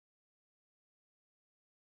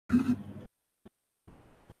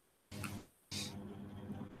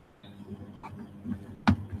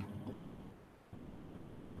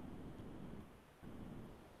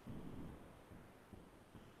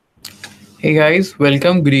Hey guys,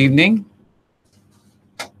 welcome. Good evening.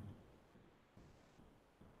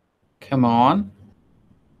 Come on.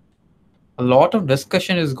 A lot of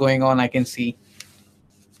discussion is going on, I can see.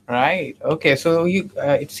 Right. Okay. So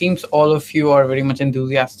it seems all of you are very much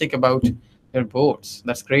enthusiastic about your boards.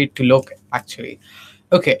 That's great to look actually.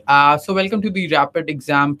 Okay. So welcome to the rapid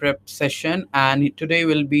exam prep session. And today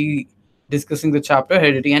we'll be discussing the chapter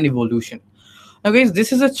Heredity and Evolution. Now guys,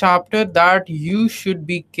 this is a chapter that you should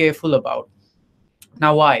be careful about.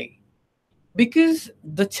 Now why? Because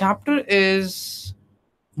the chapter is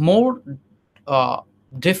more uh,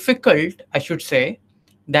 difficult, I should say,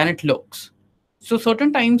 than it looks. So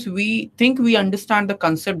certain times we think we understand the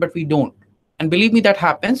concept, but we don't. And believe me, that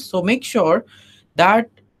happens. So make sure that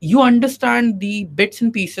you understand the bits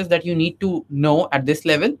and pieces that you need to know at this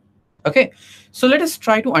level. Okay. So let us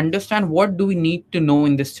try to understand what do we need to know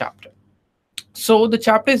in this chapter. So the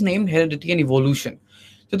chapter is named Heredity and Evolution.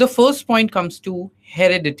 So the first point comes to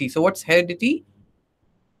heredity. So what's heredity?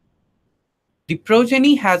 The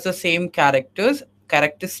progeny has the same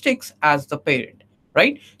characteristics as the parent,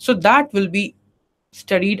 right? So that will be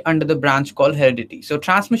studied under the branch called heredity. So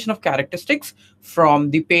transmission of characteristics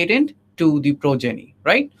from the parent to the progeny,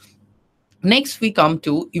 right? Next we come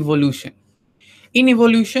to evolution. In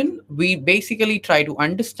evolution we basically try to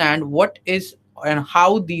understand what is and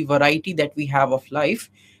how the variety that we have of life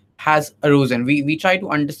has arisen. We try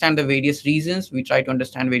to understand the various reasons, we try to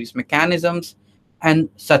understand various mechanisms and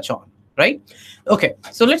such on, right? Okay,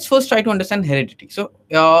 so let's first try to understand heredity. So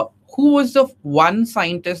who was the one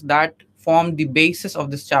scientist that formed the basis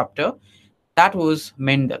of this chapter? That was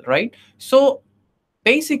Mendel, right? So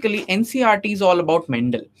basically ncrt is all about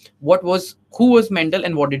Mendel. Who was Mendel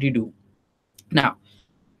and what did he do? Now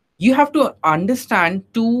you have to understand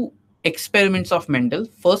two experiments of Mendel.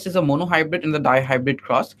 First is a monohybrid and the dihybrid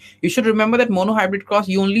cross. You should remember that monohybrid cross,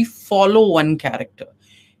 you only follow one character.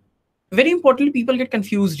 Very importantly, people get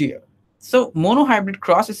confused here. So monohybrid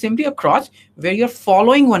cross is simply a cross where you're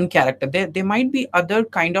following one character. There might be other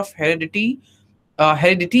kind of heredities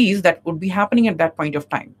that would be happening at that point of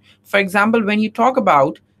time. For example, when you talk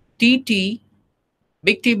about TT,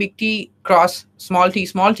 big T cross small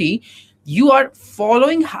t, you are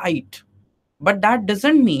following height, but that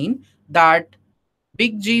doesn't mean that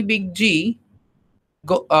big G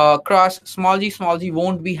cross small g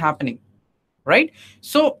won't be happening, right?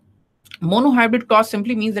 So monohybrid cross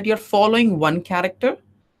simply means that you're following one character.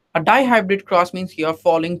 A dihybrid cross means you're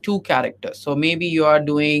following two characters. So maybe you are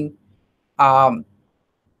doing um,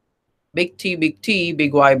 big T,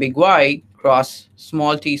 big Y cross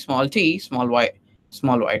small t, small y,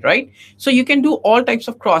 right? So you can do all types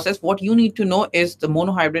of crosses. What you need to know is the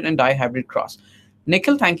monohybrid and dihybrid cross.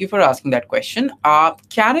 Nikhil, thank you for asking that question.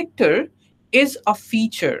 Character is a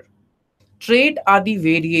feature. Trait are the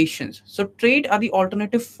variations. So trait are the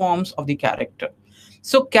alternative forms of the character.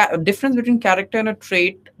 So difference between character and a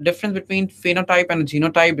trait, difference between phenotype and a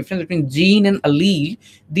genotype, difference between gene and allele,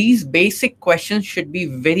 these basic questions should be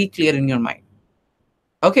very clear in your mind.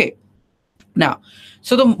 Okay. Now,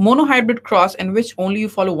 so the monohybrid cross in which only you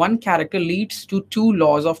follow one character leads to two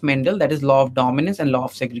laws of Mendel, that is law of dominance and law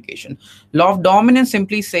of segregation. Law of dominance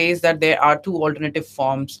simply says that there are two alternative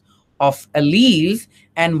forms of alleles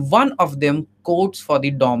and one of them codes for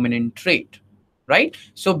the dominant trait, right?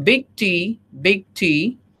 So big T,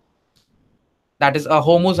 that is a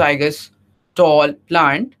homozygous tall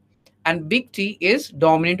plant, and big T is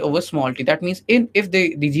dominant over small t. That means if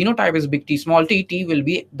the genotype is big T, small t, T will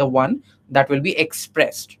be the one that will be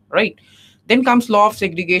expressed, right? Then comes law of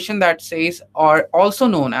segregation that says, or also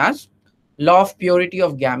known as law of purity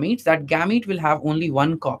of gametes, that gamete will have only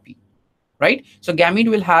one copy, right? So gamete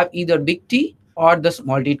will have either big T or the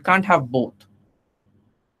small t. It can't have both.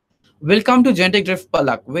 We'll come to genetic drift,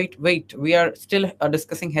 Palak. Wait. We are still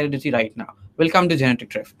discussing heredity right now. We'll come to genetic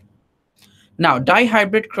drift. Now,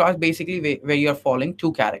 dihybrid cross basically where you're following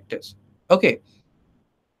two characters. Okay.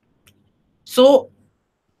 So,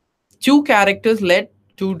 two characters led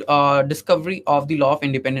to discovery of the law of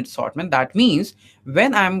independent assortment. That means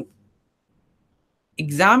when I'm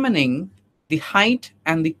examining the height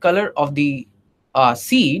and the color of the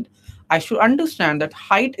seed, I should understand that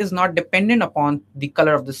height is not dependent upon the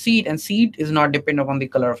color of the seed and seed is not dependent upon the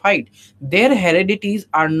color of height. Their heredities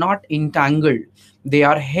are not entangled. They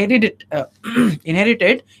are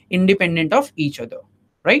inherited independent of each other,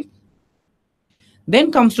 right?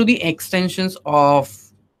 Then comes to the extensions of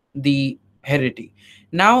the heredity.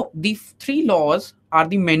 Now, the three laws are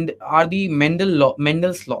the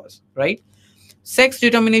Mendel's laws, right? Sex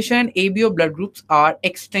determination and ABO blood groups are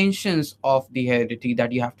extensions of the heredity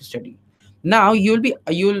that you have to study. Now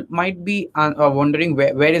you'll might be wondering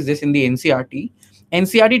where is this in the NCRT.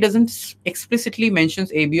 NCRT doesn't explicitly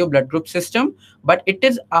mentions ABO blood group system, but it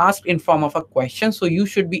is asked in form of a question, so you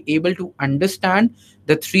should be able to understand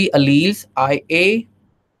the three alleles IA,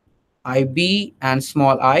 IB, and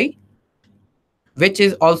small I, which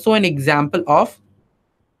is also an example of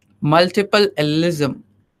multiple allelism.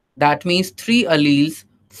 That means three alleles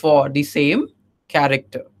for the same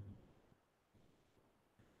character,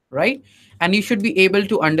 right? And you should be able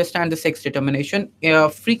to understand the sex determination.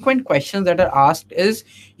 Frequent questions that are asked is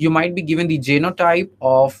you might be given the genotype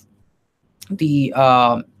of the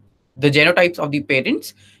genotypes of the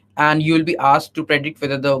parents, and you will be asked to predict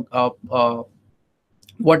whether the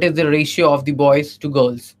what is the ratio of the boys to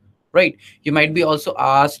girls, right? You might be also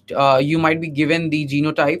asked, you might be given the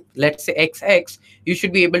genotype, let's say XX. You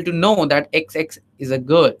should be able to know that XX is a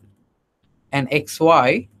girl and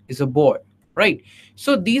XY is a boy, right?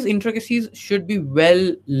 So these intricacies should be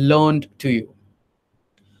well learned to you.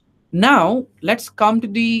 Now let's come to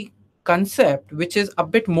the concept, which is a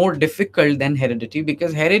bit more difficult than heredity,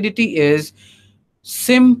 because heredity is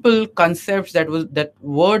simple concepts that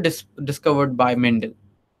were discovered by Mendel,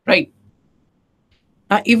 right?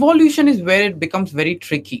 Now evolution is where it becomes very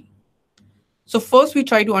tricky. So first, we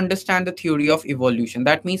try to understand the theory of evolution.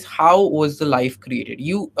 That means how was the life created?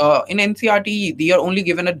 You in NCRT, they are only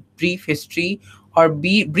given a brief history or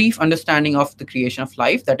brief understanding of the creation of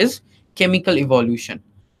life. That is chemical evolution.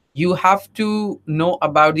 You have to know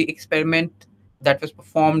about the experiment that was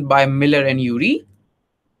performed by Miller and Urey.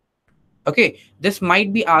 Okay, this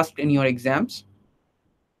might be asked in your exams.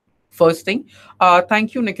 First thing,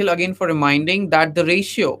 thank you, Nikhil, again for reminding that the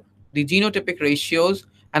ratio, the genotypic ratios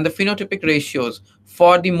and the phenotypic ratios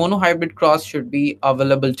for the monohybrid cross should be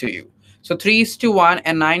available to you. So 3 is to 1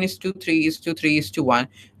 and 9 is to 3 is to 3 is to 1.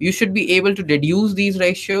 You should be able to deduce these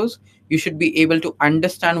ratios. You should be able to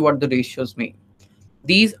understand what the ratios mean.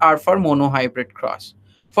 These are for monohybrid cross.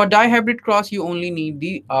 For dihybrid cross, you only need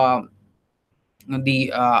the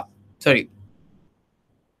sorry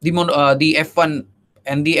the F1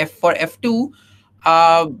 and the F for F2.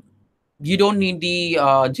 uh, you don't need the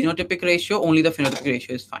genotypic ratio, only the phenotypic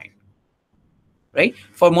ratio is fine, right?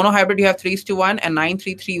 For monohybrid, you have 3 is to 1 and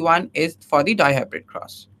 9331 is for the dihybrid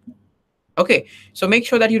cross. Okay, so make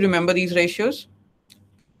sure that you remember these ratios.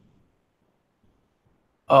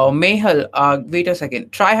 Mehal, wait a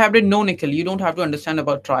second. Trihybrid, no, Nikhil, you don't have to understand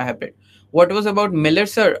about trihybrid. What was about Miller,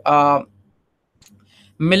 sir?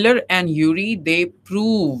 Miller and Urey, they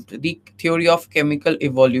proved the theory of chemical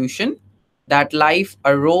evolution, that life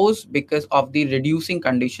arose because of the reducing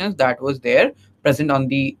conditions that was there present on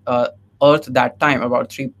the Earth that time, about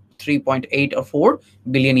 3.8 or 4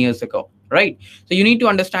 billion years ago, right? So you need to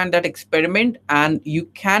understand that experiment, and you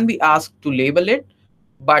can be asked to label it,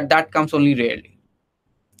 but that comes only rarely.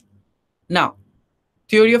 Now,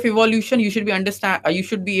 theory of evolution, you should be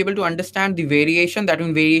able to understand the variation. That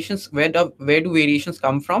means variations, where do variations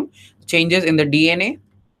come from? Changes in the DNA,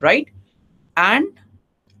 right? And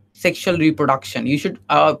sexual reproduction. You should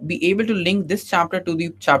be able to link this chapter to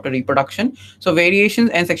the chapter reproduction. So variations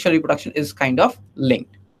and sexual reproduction is kind of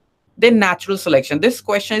linked. Then natural selection, this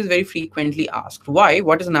question is very frequently asked. Why?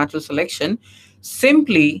 What is natural selection?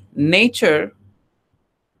 Simply, nature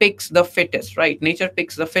picks the fittest, right? Nature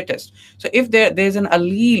picks the fittest. So if there's an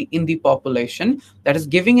allele in the population that is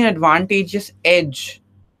giving an advantageous edge,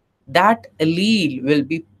 that allele will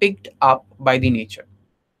be picked up by the nature.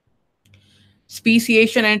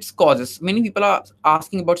 Speciation and its causes. Many people are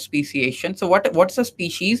asking about speciation. So what's a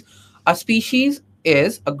species? A species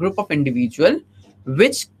is a group of individual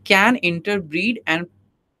which can interbreed and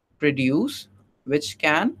produce, which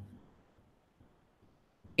can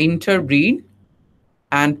interbreed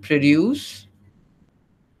and produce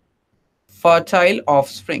fertile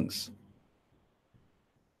offsprings.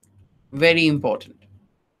 Very important.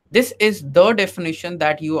 This is the definition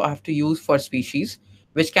that you have to use for species,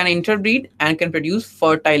 which can interbreed and can produce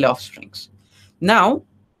fertile offsprings. Now,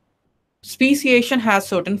 speciation has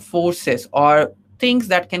certain forces or things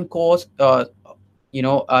that can cause,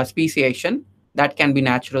 speciation. That can be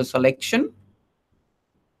natural selection,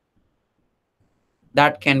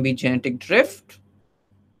 that can be genetic drift,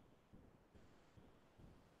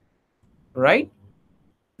 right?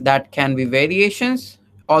 That can be variations,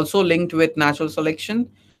 also linked with natural selection.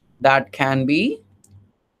 That can be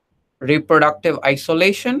reproductive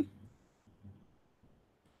isolation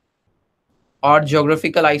or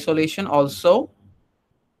geographical isolation also.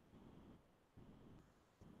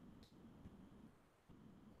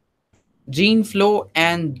 Gene flow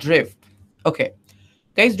and drift. Okay,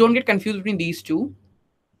 guys, don't get confused between these two.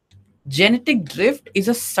 Genetic drift is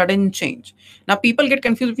a sudden change. Now, people get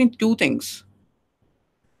confused between two things: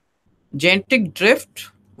 genetic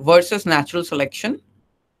drift versus natural selection.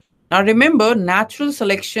 Now, remember, natural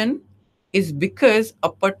selection is because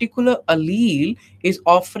a particular allele is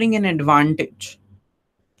offering an advantage.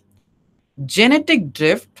 Genetic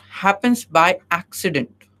drift happens by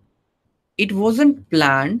accident. It wasn't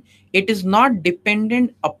planned. It is not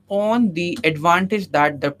dependent upon the advantage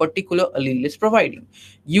that the particular allele is providing.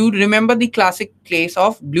 You remember the classic case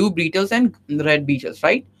of blue beetles and red beetles,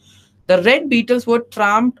 right? The red beetles were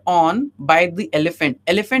tramped on by the elephant.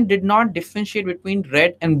 Elephant did not differentiate between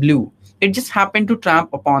red and blue. It just happened to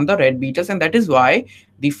tramp upon the red beetles, and that is why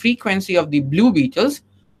the frequency of the blue beetles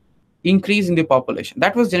increased in the population.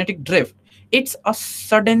 That was genetic drift. It's a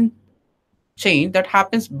sudden change that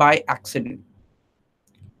happens by accident.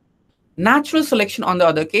 Natural selection, on the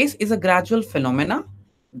other case, is a gradual phenomena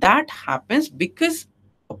that happens because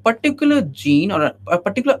a particular gene or a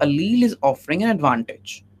particular allele is offering an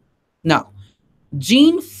advantage. Now,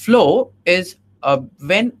 gene flow is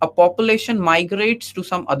when a population migrates to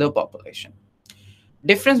some other population.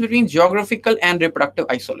 Difference between geographical and reproductive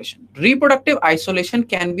isolation. Reproductive isolation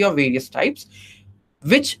can be of various types,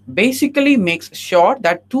 which basically makes sure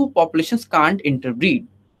that two populations can't interbreed.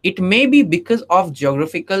 It may be because of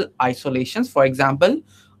geographical isolations. For example,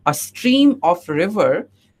 a stream of river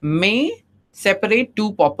may separate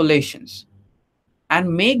two populations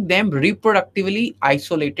and make them reproductively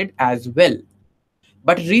isolated as well.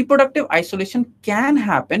 But reproductive isolation can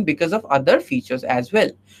happen because of other features as well.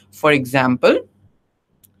 For example,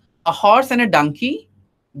 a horse and a donkey,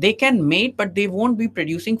 they can mate, but they won't be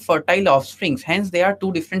producing fertile offsprings. Hence, they are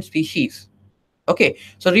two different species. Okay,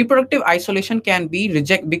 so reproductive isolation can be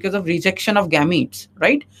reject because of rejection of gametes,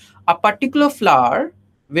 right? A particular flower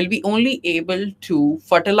will be only able to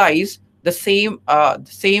fertilize the same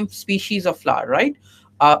species of flower, right?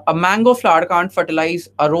 A mango flower can't fertilize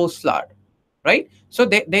a rose flower, right? So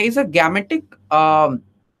there is a gametic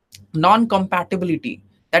non-compatibility.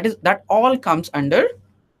 That all comes under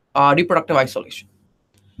reproductive isolation.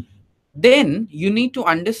 Then you need to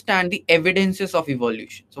understand the evidences of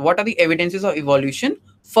evolution. So what are the evidences of evolution?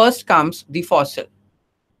 First comes the fossil.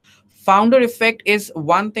 Founder effect is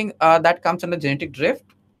one thing that comes under genetic drift.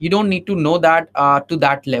 You don't need to know that to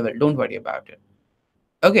that level. Don't worry about it.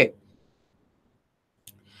 Okay.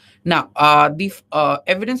 Now, the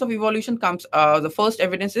evidence of evolution comes, the first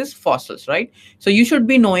evidence is fossils, right? So you should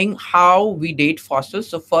be knowing how we date fossils.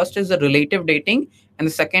 So first is the relative dating, and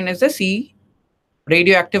the second is the C,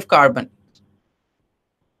 radioactive carbon.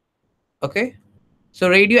 Okay. So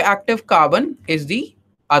radioactive carbon is the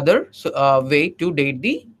other way to date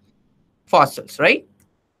the fossils, right?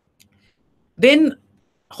 Then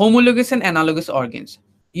homologous and analogous organs.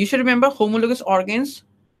 You should remember homologous organs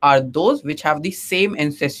are those which have the same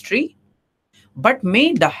ancestry but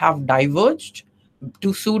may have diverged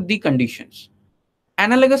to suit the conditions.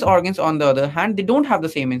 Analogous organs, on the other hand, they don't have the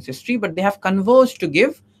same ancestry, but they have converged to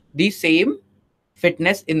give the same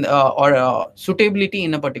fitness in or suitability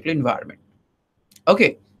in a particular environment.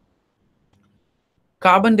 Okay.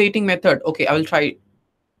 Carbon dating method. Okay, I will try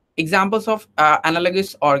examples of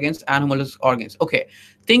analogous organs and homologous organs. Okay,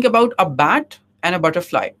 think about a bat and a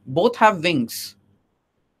butterfly. Both have wings.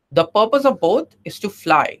 The purpose of both is to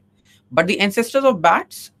fly, but the ancestors of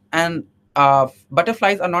bats and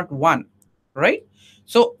butterflies are not one, right?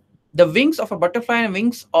 So the wings of a butterfly and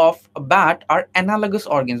wings of a bat are analogous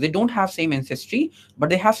organs. They don't have same ancestry, but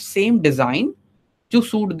they have same design to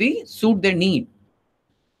suit their need.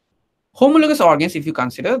 Homologous organs, if you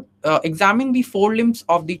consider, examine the forelimbs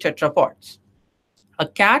of the tetrapods. A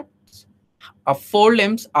cat's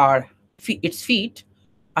forelimbs are its feet.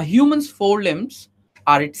 A human's forelimbs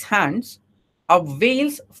are its hands. A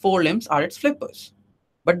whale's forelimbs are its flippers.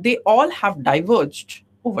 But they all have diverged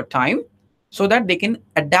over time so that they can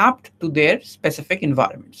adapt to their specific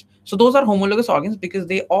environments. So those are homologous organs because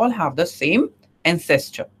they all have the same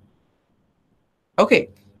ancestor. Okay.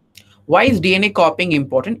 Why is DNA copying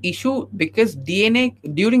important? Issue because DNA,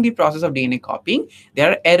 during the process of DNA copying,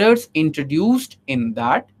 there are errors introduced in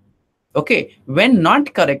that. Okay, when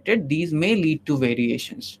not corrected, these may lead to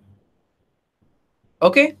variations.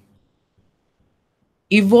 Okay.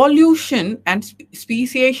 Evolution and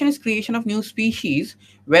speciation is creation of new species.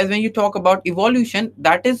 Whereas when you talk about evolution,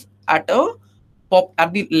 that is at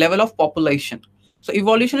the level of population. So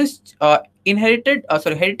evolution is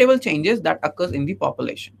heritable changes that occurs in the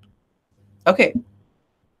population. Okay.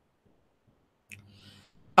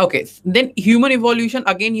 Okay, then human evolution,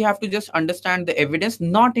 again, you have to just understand the evidence,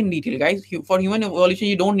 not in detail, guys. For human evolution,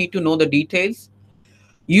 you don't need to know the details.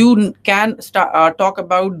 You can talk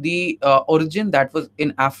about the origin that was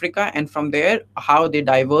in Africa, and from there how they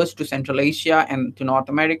diverged to Central Asia and to North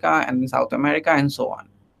America and South America and so on.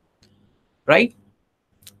 Right?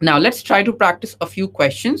 Now let's try to practice a few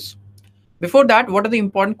questions. Before that, what are the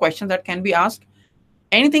important questions that can be asked?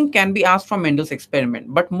 Anything can be asked from Mendel's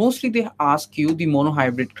experiment, but mostly they ask you the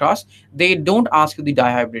monohybrid cross. They don't ask you the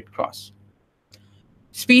dihybrid cross.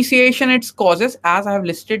 Speciation, its causes, as I have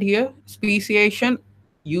listed here. Speciation,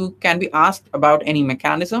 you can be asked about any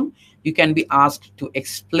mechanism. You can be asked to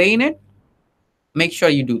explain it. Make sure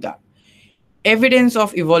you do that. Evidence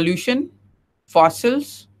of evolution,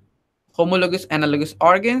 fossils, homologous analogous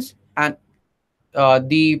organs, and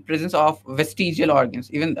the presence of vestigial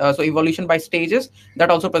organs. Even so, evolution by stages,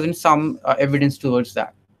 that also presents some evidence towards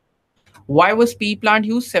that. Why was pea plant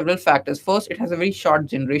used? Several factors. First, it has a very short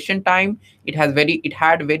generation time. It had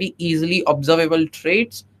very easily observable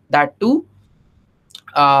traits that too,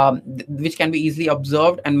 which can be easily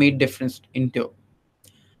observed and made difference into.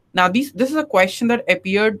 Now, this is a question that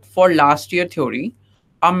appeared for last year theory.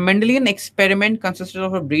 A Mendelian experiment consisted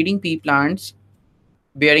of a breeding pea plants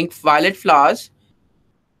bearing violet flowers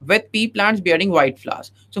with pea plants bearing white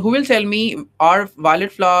flowers. So, who will tell me, are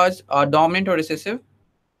violet flowers dominant or recessive?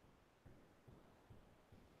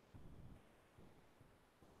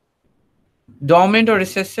 Dominant or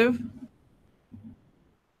recessive?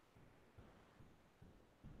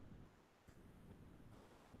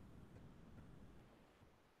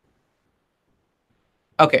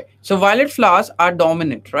 Okay, so violet flowers are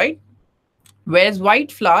dominant, right? Whereas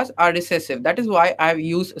white flowers are recessive. That is why I've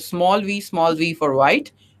used small v for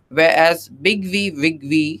white, whereas big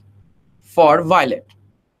V for violet.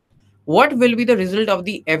 What will be the result of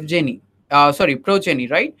the F-geny? Progeny,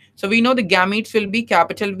 right? So we know the gametes will be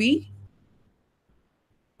capital V.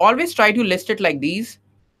 Always try to list it like these.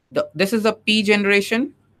 This is the P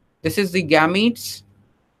generation. This is the gametes.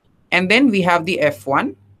 And then we have the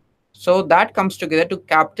F1. So that comes together to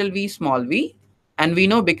capital V, small v. And we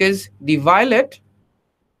know because the violet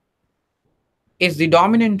is the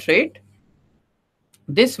dominant trait,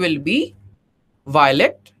 this will be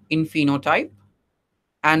violet in phenotype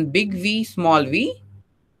and big V, small v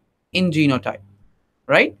in genotype,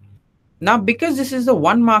 right? Now, because this is a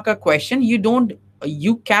one marker question,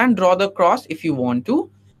 you can draw the cross if you want to,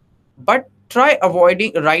 but try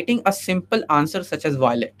avoiding writing a simple answer such as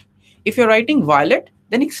violet. If you're writing violet,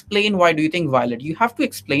 then explain why do you think violet. You have to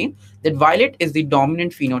explain that violet is the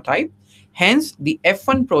dominant phenotype. Hence, the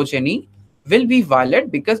F1 progeny will be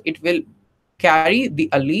violet because it will carry the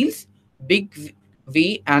alleles big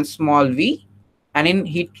V and small v. And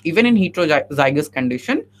even in heterozygous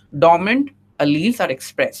condition, dominant alleles are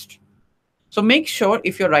expressed. So make sure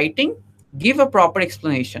if you're writing, give a proper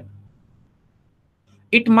explanation.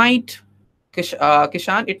 It might,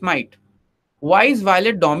 Kishan, it might. Why is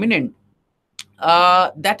violet dominant?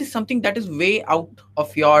 That is something that is way out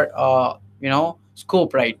of your,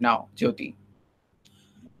 scope right now, Jyoti.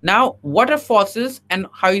 Now, what are fossils and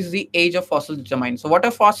how is the age of fossils determined? So what are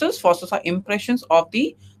fossils? Fossils are impressions of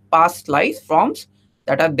the past life forms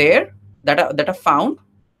that are there, that are found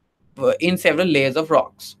in several layers of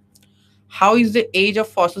rocks. How is the age of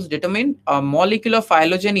fossils determined? Molecular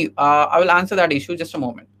phylogeny. I will answer that issue just a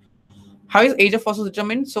moment. How is age of fossils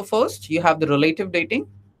determined? So first, you have the relative dating.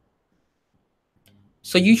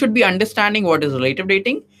 So you should be understanding what is relative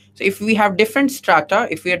dating. So if we have different strata,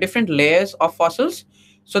 if we have different layers of fossils,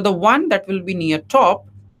 so the one that will be near top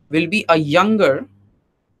will be a younger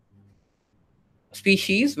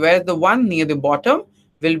species, whereas the one near the bottom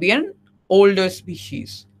will be an older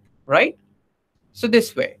species, right? So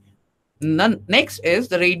this way. Next is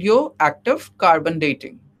the radioactive carbon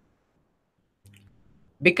dating.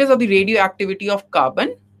 Because of the radioactivity of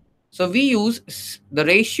carbon, so we use the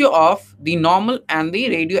ratio of the normal and the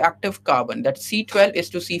radioactive carbon, that C12 is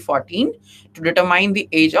to C14, to determine the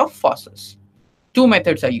age of fossils. Two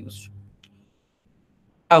methods are used.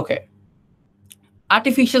 Okay.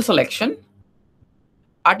 Artificial selection.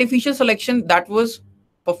 Artificial selection that was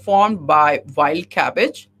performed by wild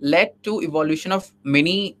cabbage led to evolution of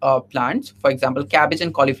many plants. For example, cabbage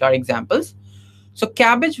and cauliflower examples. So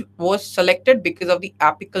cabbage was selected because of the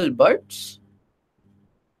apical buds,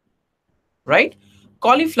 right?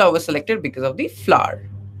 Cauliflower was selected because of the flower,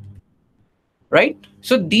 right?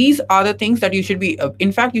 So these are the things that you should be,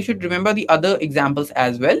 in fact, you should remember the other examples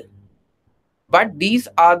as well, but these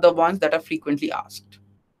are the ones that are frequently asked.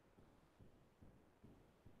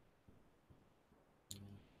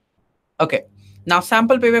 Okay, now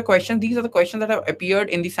sample paper questions. These are the questions that have appeared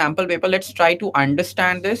in the sample paper. Let's try to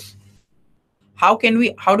understand this. How do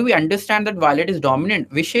we understand that violet is dominant?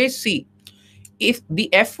 Vishesh, see, if the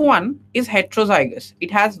F1 is heterozygous,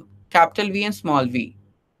 it has capital V and small v,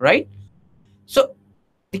 right? So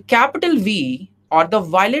the capital V or the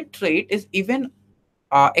violet trait is even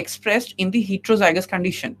expressed in the heterozygous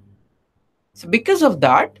condition. So because of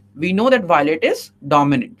that, we know that violet is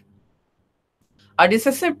dominant. A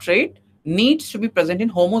recessive trait needs to be present in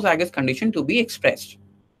homozygous condition to be expressed.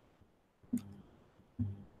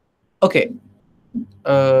 Okay.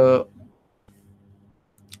 Uh,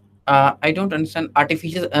 I don't understand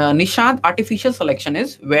artificial. Nishant, artificial selection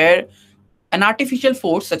is where an artificial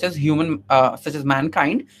force, such as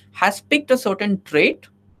mankind, has picked a certain trait,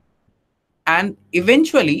 and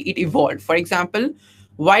eventually it evolved. For example,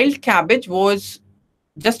 wild cabbage was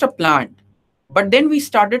just a plant, but then we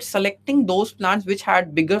started selecting those plants which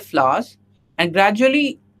had bigger flowers, and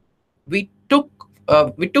gradually we took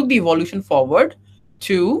we took the evolution forward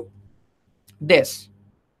to this,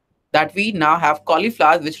 that we now have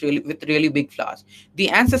cauliflowers with really big flowers. The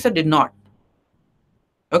ancestor did not.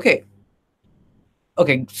 Okay.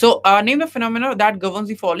 Okay, so name the phenomena that governs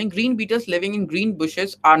the following. Green beetles living in green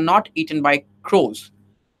bushes are not eaten by crows.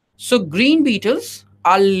 So green beetles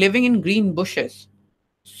are living in green bushes.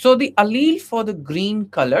 So the allele for the green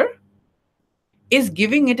color is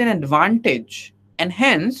giving it an advantage, and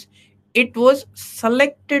hence it was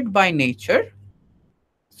selected by nature.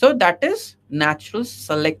 So that is natural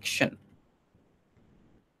selection.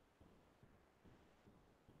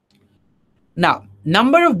 Now,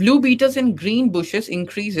 number of blue beetles in green bushes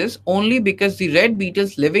increases only because the red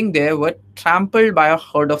beetles living there were trampled by a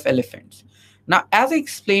herd of elephants. Now, as I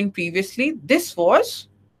explained previously, this was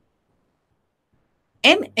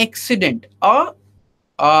an accident or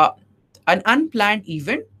uh, an unplanned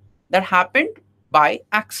event that happened by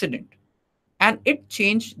accident, and it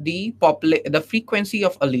changed the frequency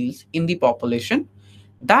of alleles in the population.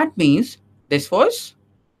 That means this was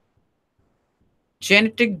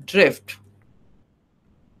genetic drift.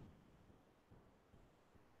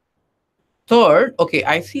 Third, okay,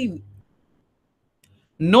 I see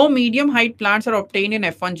no medium height plants are obtained in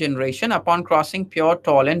F1 generation upon crossing pure,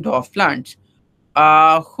 tall, and dwarf plants.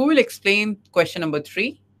 Who will explain question number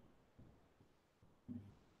 3?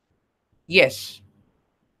 Yes.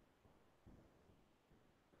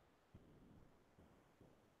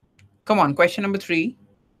 Come on, question number 3.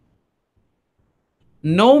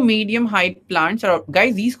 No medium height plants are,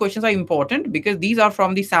 guys, these questions are important because these are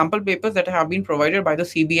from the sample papers that have been provided by the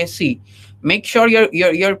CBSC. Make sure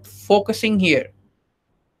you're focusing here.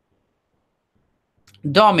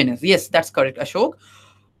 Dominance. Yes, that's correct, Ashok.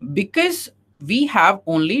 Because we have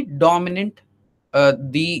only dominant,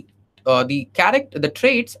 the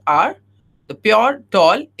traits are the pure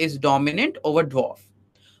tall is dominant over dwarf.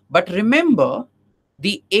 But remember,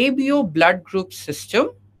 the ABO blood group system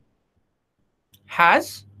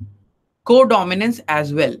has codominance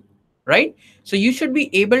as well, right? So you should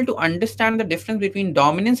be able to understand the difference between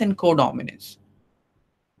dominance and codominance.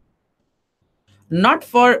 Not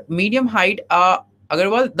for medium height,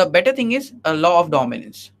 Agarwal, the better thing is a law of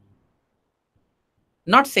dominance,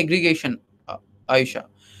 not segregation, Ayusha.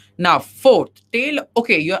 Now, fourth, tail.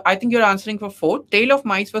 Okay, I think you're answering for fourth. Tail of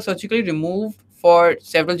mice was surgically removed for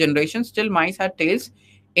several generations. Still, mice had tails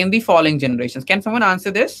in the following generations. Can someone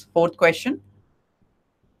answer this fourth question?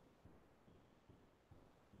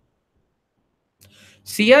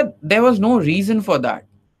 Sia, there was no reason for that.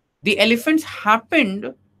 The elephants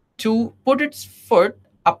happened to put its foot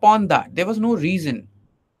upon that. There was no reason.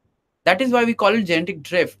 That is why we call it genetic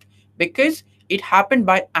drift, because it happened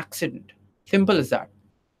by accident. Simple as that.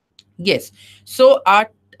 Yes. So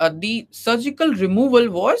the surgical removal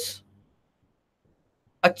was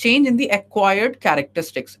a change in the acquired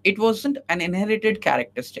characteristics. It wasn't an inherited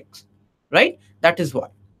characteristics, right? That is why.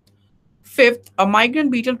 Fifth, a migrant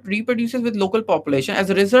beetle reproduces with local population. As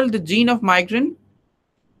a result, the gene of migrant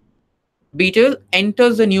beetle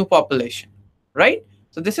enters the new population, right?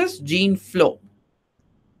 So this is gene flow.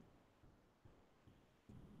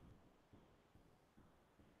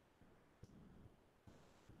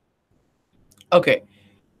 Okay.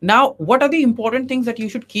 Now, what are the important things that you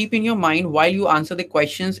should keep in your mind while you answer the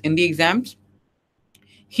questions in the exams?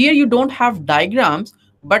 Here you don't have diagrams,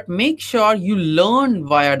 but make sure you learn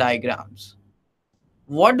via diagrams.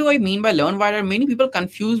 What do I mean by learn via? Many people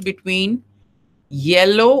confuse between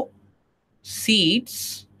yellow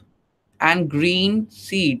seeds and green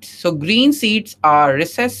seeds. So green seeds are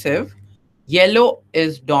recessive, yellow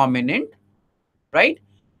is dominant, right?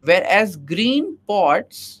 Whereas green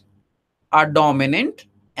pods are dominant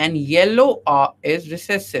and yellow is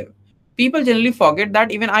recessive. People generally forget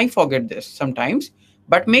that. Even I forget this sometimes,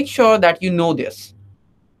 but make sure that you know this.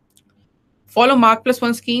 Follow mark plus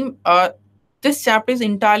one scheme. This chapter is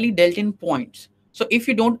entirely dealt in points. So if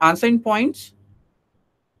you don't answer in points,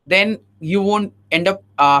 then you won't end up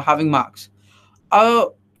having marks. uh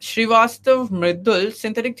Srivastav Mridul,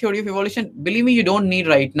 synthetic theory of evolution, believe me, you don't need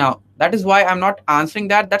right now. That is why I'm not answering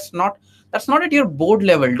that. That's not at your board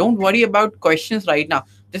level. Don't worry about questions right now.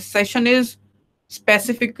 This session is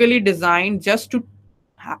specifically designed just to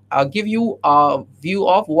give you a view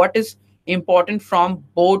of what is important from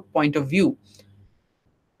board point of view,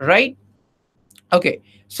 right? Okay,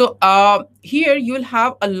 so here you'll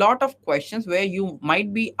have a lot of questions where you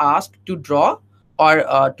might be asked to draw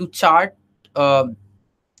or to chart uh,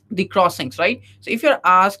 the crossings, right? So if you're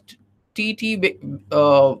asked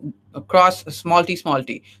uh, cross small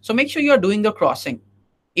t, so make sure you're doing the crossing.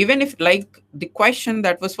 Even if like the question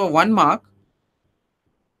that was for 1 mark,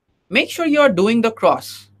 make sure you're doing the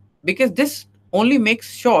cross, because this only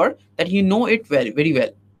makes sure that you know it very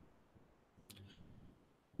well.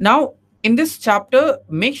 Now, in this chapter,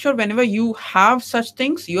 make sure whenever you have such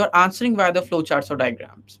things, you are answering via the flowcharts or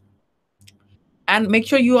diagrams. And make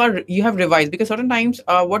sure you have revised, because certain times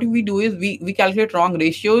what we do is we calculate wrong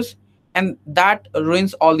ratios, and that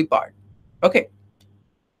ruins all the part. Okay,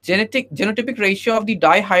 genotypic ratio of the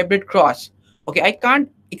dihybrid cross. Okay, I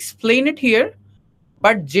can't explain it here,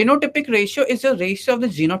 but genotypic ratio is the ratio of the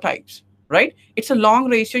genotypes, right? It's a long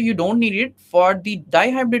ratio. You don't need it for the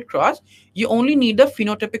dihybrid cross. You only need the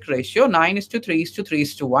phenotypic ratio. 9:3 is to 3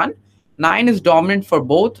 is to 1. 9 is dominant for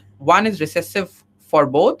both. 1 is recessive for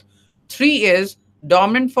both. 3 is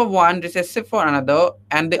dominant for one, recessive for another,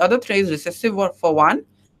 and the other 3 is recessive for one,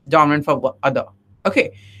 dominant for other.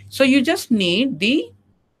 Okay, so you just need the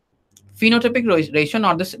phenotypic ratio,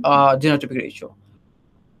 not this genotypic ratio.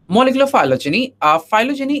 Molecular phylogeny.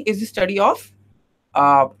 Phylogeny is the study of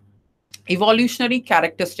uh, evolutionary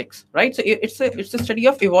characteristics, right? So it's a study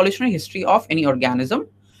of evolutionary history of any organism.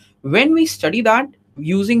 When we study that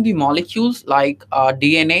using the molecules like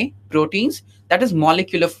DNA, proteins, that is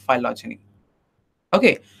molecular phylogeny.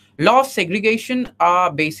 Okay, law of segregation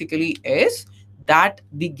basically is that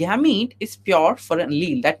the gamete is pure for an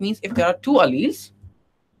allele. That means if there are two alleles,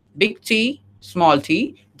 big T, small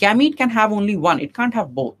t, gamete can have only one. It can't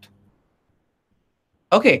have both.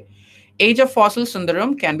 Okay, age of fossil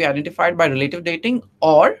syndrome can be identified by relative dating,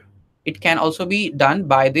 or it can also be done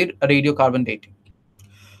by the radiocarbon dating.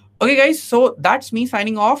 Okay, guys, so that's me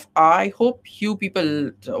signing off. I hope you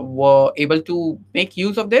people were able to make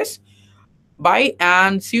use of this. Bye,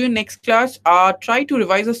 and see you in next class. Try to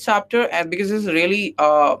revise this chapter, and because it's really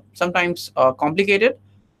sometimes complicated.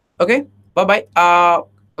 Okay, bye bye.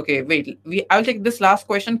 Okay, wait. I'll take this last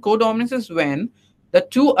question. Codominance is when the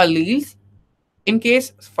two alleles, in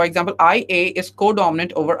case, for example, IA is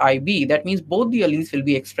codominant over IB, that means both the alleles will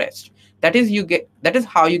be expressed. That is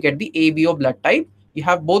how you get the ABO blood type. You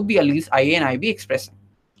have both the alleles IA and IB expressing.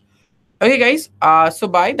 Okay, guys. So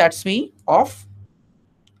bye. That's me off.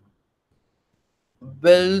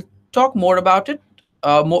 We'll talk more about it.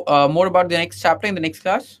 More about the next chapter in the next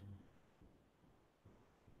class.